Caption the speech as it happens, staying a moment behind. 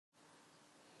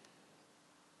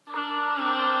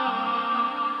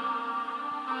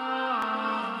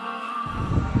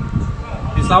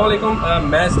अस्सलाम वालेकुम।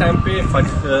 मैं इस टाइम पे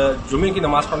जुमे की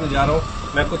नमाज़ पढ़ने जा रहा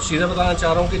हूँ। मैं कुछ चीज़ें बताना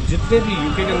चाह रहा हूँ कि जितने भी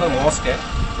यूके के अंदर मॉस्क है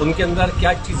उनके अंदर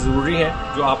क्या चीज़ ज़रूरी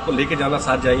है जो आपको लेके जाना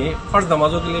साथ जाइए, फ़र्ज़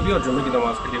नमाज़ों के लिए भी और जुमे की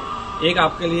नमाज़ के लिए। एक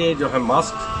आपके लिए जो है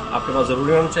मास्क आपके पास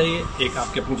ज़रूरी होना चाहिए, एक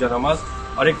आपके अपनी नमाज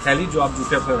और एक थैली जो आप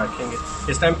जूते अपने रखेंगे।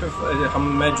 इस टाइम पे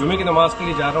मैं जुमे की नमाज़ के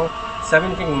लिए जा रहा हूँ।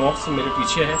 7 किंग मॉस्क मेरे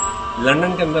पीछे है,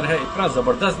 लंदन के अंदर है। इतना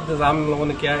ज़बरदस्त इंतज़ाम इन लोगों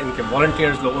ने किया है, इनके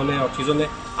वॉलंटियर्स लोगों ने और चीज़ों ने।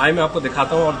 आए मैं आपको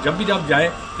दिखाता हूँ, और जब भी जाएँ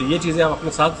तो ये चीज़ें आप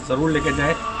अपने साथ ज़रूर लेकर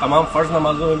जाएँ, तमाम फ़र्ज़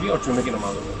नमाज़ों में भी और जुमे की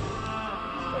नमाज़ों में भी।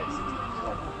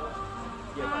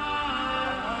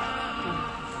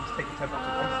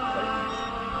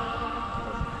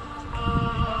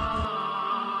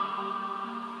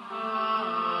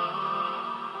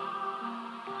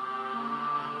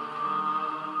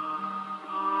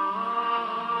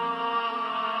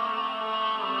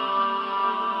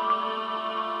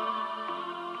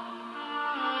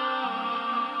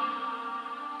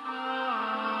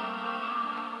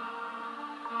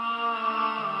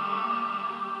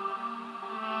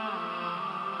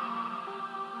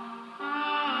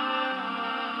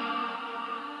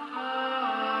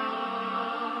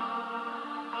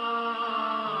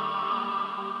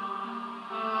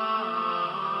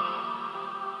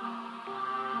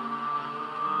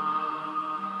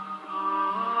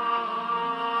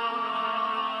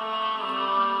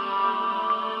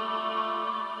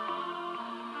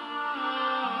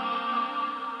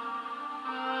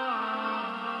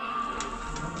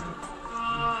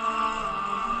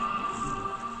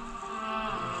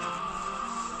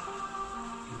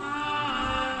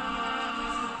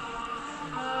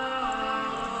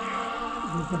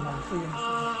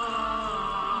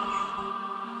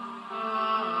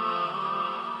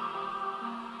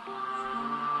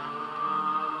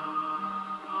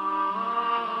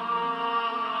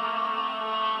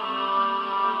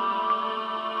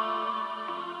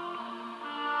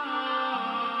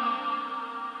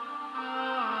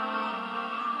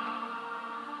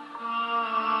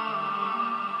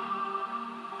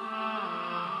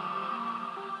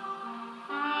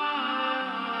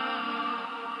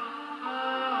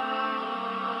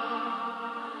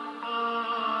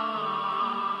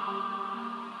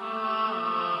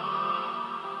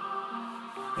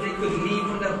 They could leave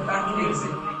from the back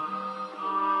exit.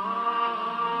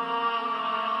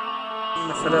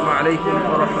 Assalamu alaikum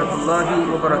wa rahmatullahi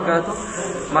wa barakatuh.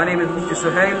 My name is Mufti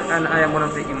Suhail and I am one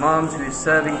of the Imams who is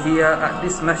serving here at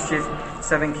this masjid,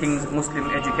 7 Kings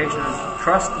Muslim Educational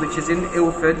Trust, which is in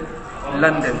Ilford,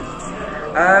 London.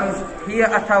 Here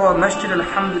at our masjid,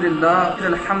 alhamdulillah,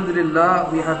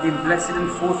 we have been blessed and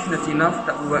fortunate enough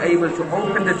that we were able to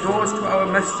open the doors to our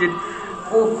masjid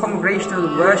for congregational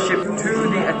worship to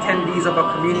the attendees of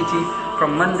our community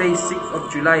from Monday 6th of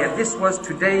July, and this was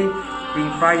today being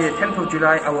Friday the 10th of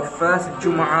July, our first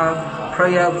Jumu'ah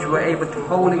prayer which we were able to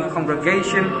hold in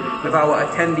congregation with our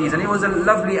attendees, and it was a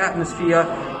lovely atmosphere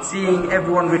seeing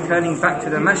everyone returning back to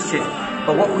the masjid.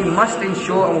 But what we must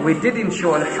ensure, and what we did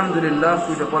ensure alhamdulillah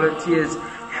through the volunteers'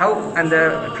 help and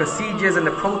the procedures and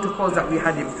the protocols that we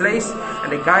had in place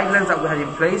and the guidelines that we had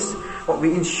in place, what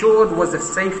we ensured was the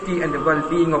safety and the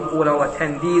well-being of all our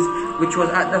attendees, which was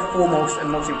at the foremost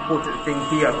and most important thing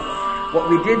here. What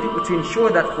we did to ensure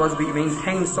that was we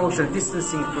maintained social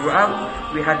distancing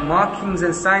throughout. We had markings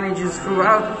and signages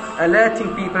throughout,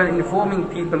 alerting people and informing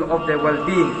people of their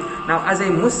well-being. Now, as a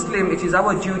Muslim, it is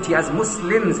our duty, as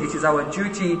Muslims, it is our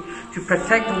duty to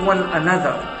protect one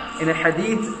another. In a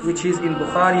hadith which is in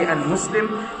Bukhari and Muslim,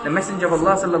 the Messenger of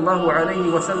Allah sallallahu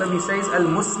alayhi wa sallam, he says,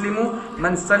 "Al-Muslimu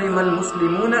man salima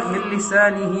al-Muslimuna min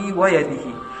lisanihi wa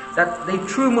yadihi." That the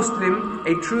true Muslim,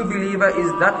 a true believer, is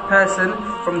that person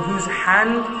from whose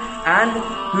hand and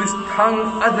whose tongue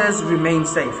others remain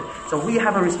safe. So we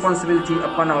have a responsibility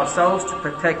upon ourselves to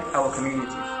protect our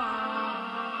communities.